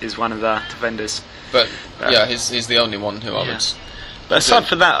 is one of the defenders. But he's the only one who I would. But aside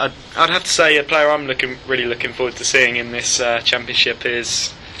from that, I'd have to say a player I'm really looking forward to seeing in this championship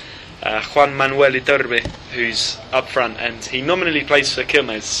is Juan Manuel Iturbe, who's up front, and he nominally plays for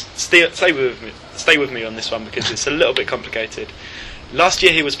Quilmes. Stay with me on this one, because it's a little bit complicated. Last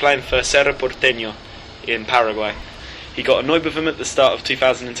year he was playing for Cerro Porteño in Paraguay. He got annoyed with him at the start of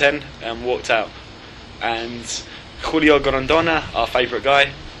 2010 and walked out. And Julio Grondona, our favourite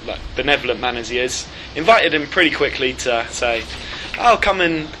guy, benevolent man as he is, invited him pretty quickly to say, "Oh, come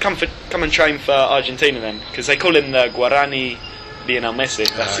and train for Argentina then," because they call him the Guarani Lionel Messi.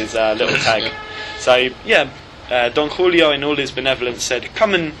 That's his little tag. So Don Julio, in all his benevolence, said,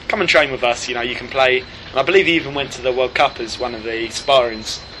 "Come and train with us. You know, you can play." And I believe he even went to the World Cup as one of the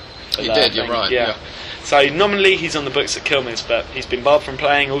sparrings. He did. You're right. Yeah. So nominally he's on the books at Quilmes, but he's been barred from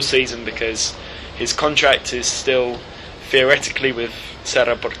playing all season because his contract is still theoretically with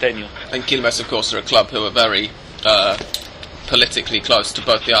Cerro Porteño. And Quilmes, of course, are a club who are very politically close to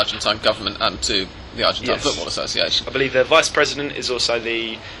both the Argentine government and to the Argentine Football Association. I believe their vice president is also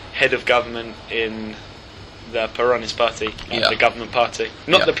the head of government in the Peronist party, the government party.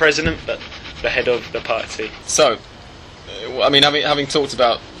 Not the president, but the head of the party. So, I mean, having talked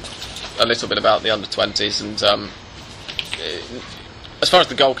about a little bit about the under-20s, and as far as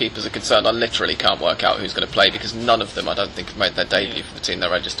the goalkeepers are concerned, I literally can't work out who's going to play, because none of them, I don't think, have made their debut for the team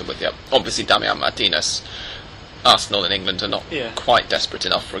they're registered with yet. Obviously, Damian Martinez Arsenal and England are not Yeah. quite desperate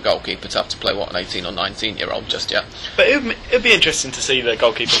enough for a goalkeeper to have to play, an 18 or 19-year-old just yet. But it'd be interesting to see the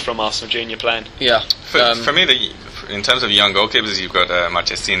goalkeeper from Arsenal Junior playing. Yeah. For me, in terms of young goalkeepers, you've got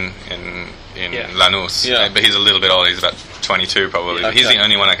Marchesín in Lanús. Yeah. But he's a little bit old. He's about 22 probably. Okay. He's the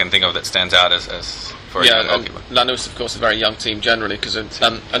only one I can think of that stands out as for a young goalkeeper. Lanús, of course, a very young team generally, because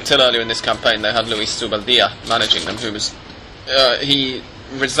until earlier in this campaign they had Luis Zubeldia managing them, who was he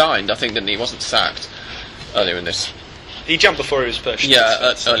resigned, I think, didn't he? He wasn't sacked earlier in this. He jumped before he was pushed.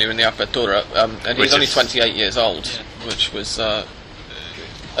 Yeah, earlier in the Apertura, and Which he's only is- 28 years old, which was,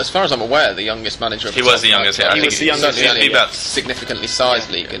 as far as I'm aware, the youngest manager of He was the youngest, yeah. I He think was the youngest, certainly he'd be only about significantly sized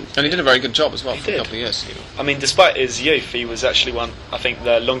league, and he did a very good job as well for a did. couple of years. I mean, despite his youth, he was actually I think,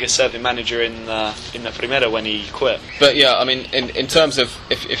 the longest-serving manager in the Primera when he quit. But yeah, I mean, in terms of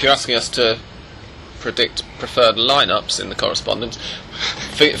if you're asking us to predict preferred lineups in the correspondence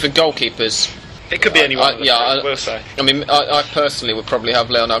for goalkeepers, It could be anyone. We'll say. I mean, I personally would probably have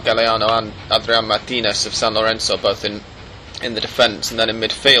Leonel Galeano and Adrian Martinez of San Lorenzo both in the defence, and then in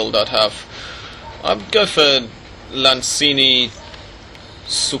midfield I'd go for Lanzini,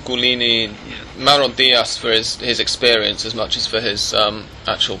 Suculini, Mauro Diaz for his experience as much as for his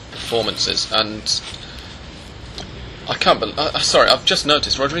actual performances. And I can't believe, sorry, I've just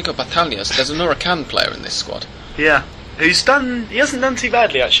noticed Rodrigo Batallas. There's an Huracan player in this squad. Yeah. He hasn't done too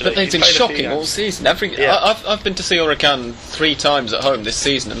badly, actually. But they've He's been played a few shocking all games. season. Yeah. I've been to see Huracan 3 times at home this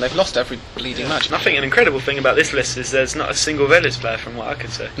season, and they've lost every bleeding match. And I think an incredible thing about this list is there's not a single Vélez player from what I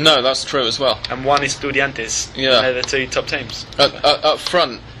can see. No, that's true as well. And one is Estudiantes. Yeah. They're the 2 top teams. Up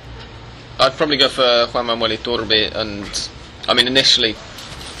front, I'd probably go for Juan Manuel Iturbe, and I mean initially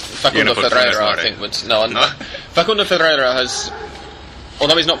Facundo You're gonna put Ferreira, Funes I Mori. think Facundo Ferreira has,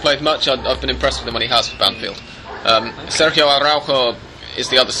 although he's not played much, I've been impressed with him when he has for Banfield. Sergio Araujo is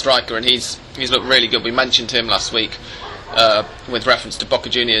the other striker, and he's looked really good. We mentioned him last week with reference to Boca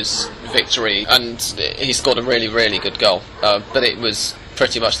Juniors' victory, and he scored a really, really good goal. But it was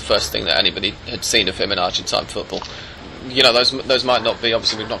pretty much the first thing that anybody had seen of him in Argentine football. You know, those might not be,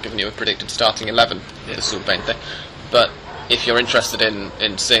 obviously we've not given you a predicted starting 11 for the Sub-20, but if you're interested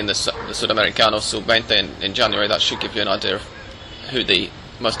in seeing the Sudamericano Sub-20 in January, that should give you an idea of who the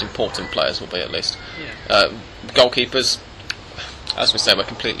most important players will be, at least. Goalkeepers, as we say, we're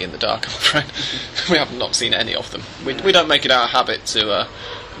completely in the dark, I'm afraid. We have not seen any of them. We don't make it our habit to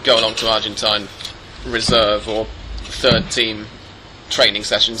go along to Argentine reserve or third team training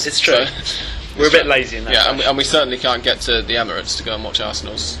sessions. It's true. We're a bit lazy in that. Yeah, and we certainly can't get to the Emirates to go and watch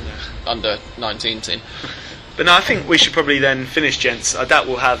Arsenal's under-19 team. But no, I think we should probably then finish, gents. I doubt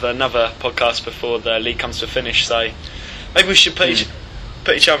we'll have another podcast before the league comes to a finish, so maybe we should put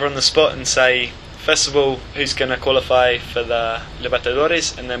each other on the spot and say, first of all, who's going to qualify for the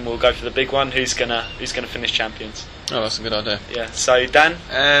Libertadores, and then we'll go for the big one, who's going to finish champions. Oh, that's a good idea. Yeah. So Dan,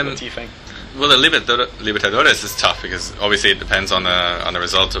 what do you think? Well, the Libertadores is tough because obviously it depends on the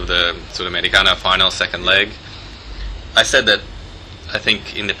result of the Sudamericana final second leg. I said that I think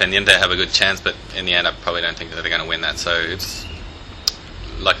Independiente have a good chance, but in the end I probably don't think that they're going to win that. So it's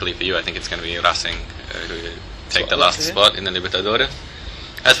luckily for you, I think it's going to be Racing who take the last spot in the Libertadores.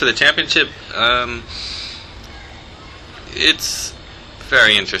 As for the championship, it's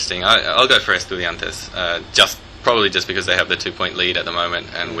very interesting. I'll go for Estudiantes, probably just because they have the 2-point lead at the moment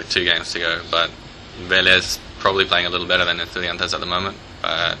and with 2 games to go. But Vélez probably playing a little better than Estudiantes at the moment.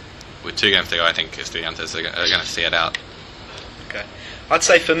 But with 2 games to go, I think Estudiantes are going to see it out. Okay. I'd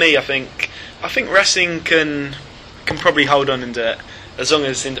say for me, I think Racing can probably hold on and do it, as long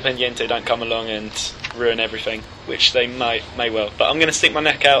as Independiente don't come along and ruin everything, which they may well. But I'm going to stick my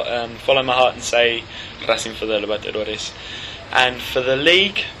neck out and follow my heart and say Racing for the Libertadores. And for the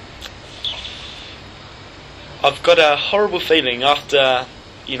league, I've got a horrible feeling after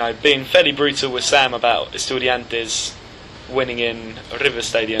being fairly brutal with Sam about Estudiantes winning in River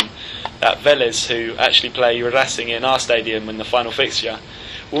Stadium, that Vélez, who actually play Racing in our stadium in the final fixture,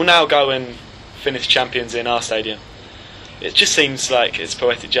 will now go and finish champions in our stadium. It just seems like it's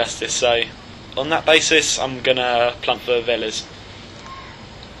poetic justice. So on that basis, I'm going to plump for Vélez.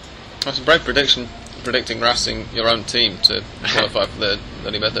 That's a brave prediction, predicting Racing, your own team, to qualify for the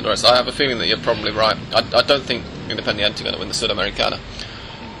Libertadores. I have a feeling that you're probably right. I don't think Independiente are going to win the Sudamericana.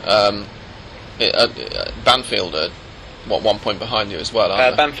 Banfield are 1 point behind you as well,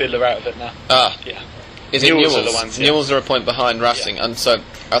 aren't they? Banfield are out of it now. Yeah. Is it Newell's Newell's? are the ones, yeah. Newell's are a point behind Racing, and so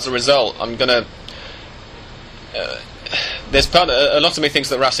as a result, I'm going to. There's a lot of me thinks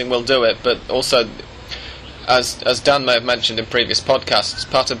that Racing will do it, but also, as Dan may have mentioned in previous podcasts,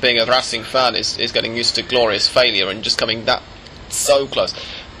 part of being a Racing fan is getting used to glorious failure and just coming that so close.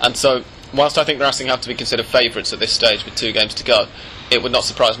 And so whilst I think Racing have to be considered favourites at this stage with 2 games to go, it would not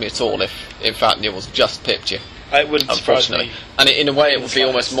surprise me at all if, in fact, Newell's just pipped you. It wouldn't surprise me. And in a way, it would be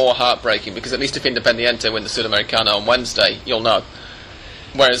almost more heartbreaking, because at least if Independiente win the Sudamericana on Wednesday, you'll know.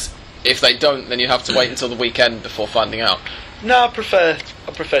 Whereas if they don't, then you have to wait until the weekend before finding out. No, I prefer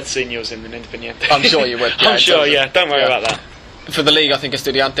to see Newell's in than Independiente. I'm sure you would. I'm sure, don't worry about that. For the league, I think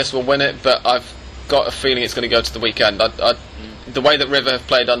Estudiantes will win it, but I've got a feeling it's going to go to the weekend. The way that River have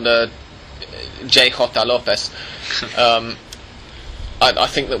played under J.J. Lopez, I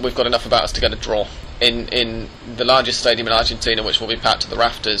think that we've got enough about us to get a draw. In the largest stadium in Argentina, which will be packed to the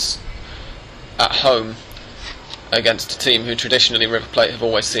rafters, at home, against a team who traditionally River Plate have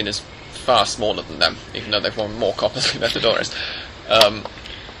always seen as far smaller than them, even though they've won more Copas than Libertadores.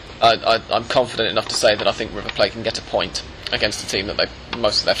 I'm confident enough to say that I think River Plate can get a point against a team that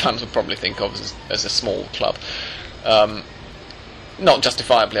most of their fans would probably think of as a small club. Not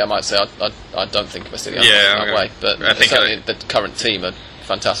justifiably, I might say. I don't think of Estudiantes in that way, but I think certainly the current team are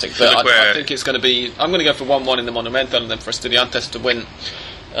fantastic. But I think it's going to be. I'm going to go for 1-1 in the Monumental, and then for Estudiantes to win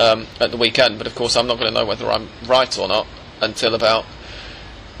at the weekend. But of course, I'm not going to know whether I'm right or not until about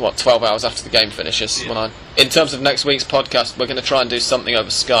 12 hours after the game finishes. Yeah. In terms of next week's podcast, we're going to try and do something over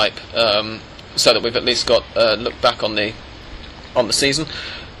Skype, so that we've at least got a look back on the season,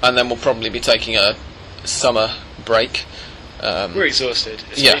 and then we'll probably be taking a summer break. We're exhausted.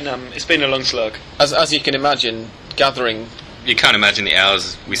 It's been a long slog. As you can imagine, gathering. You can't imagine the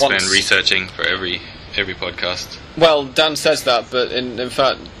hours we spend researching for every podcast. Well, Dan says that, but in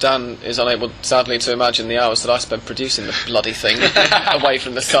fact, Dan is unable, sadly, to imagine the hours that I spent producing the bloody thing away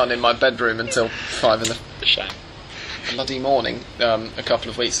from the sun in my bedroom until 5 in the shame. Bloody morning a couple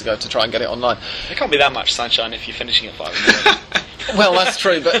of weeks ago to try and get it online. There can't be that much sunshine if you're finishing at 5 in the morning. Well, that's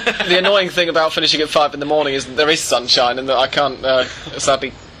true, but the annoying thing about finishing at 5 in the morning is that there is sunshine and that I can't,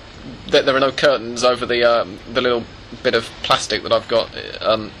 sadly, that there are no curtains over the little bit of plastic that I've got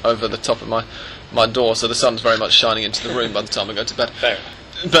over the top of my door, so the sun's very much shining into the room by the time I go to bed. Fair.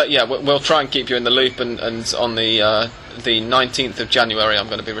 But yeah, we'll try and keep you in the loop, and on the 19th of January I'm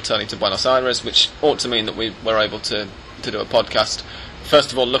going to be returning to Buenos Aires, which ought to mean that we're able to do a podcast,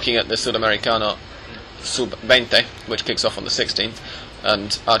 first of all looking at the Sudamericana Sub-20, which kicks off on the 16th,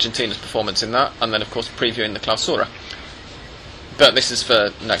 and Argentina's performance in that, and then of course previewing the Clausura. But this is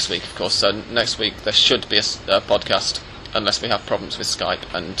for next week, of course, so next week there should be a podcast, unless we have problems with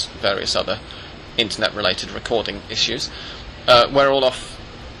Skype and various other internet-related recording issues. We're all off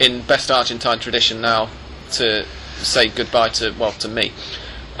in best Argentine tradition now to say goodbye to me,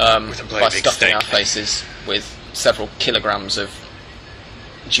 by stuffing our faces with several kilograms of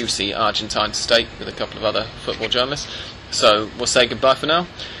juicy Argentine steak with a couple of other football journalists. So we'll say goodbye for now.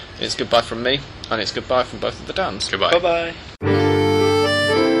 It's goodbye from me, and it's goodbye from both of the Dans. Goodbye. Bye-bye.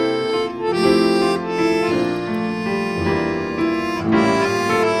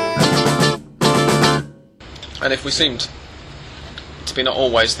 And if we seemed to be not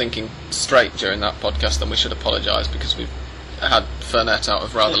always thinking straight during that podcast, then we should apologise, because we've had Fernet out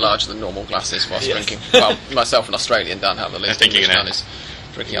of rather larger than normal glasses whilst drinking. Well, myself and Australian Dan have the least. I think English Dan is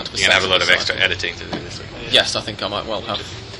drinking out of a You're going to have a lot of extra editing to do this week. Yes, I think I might well have.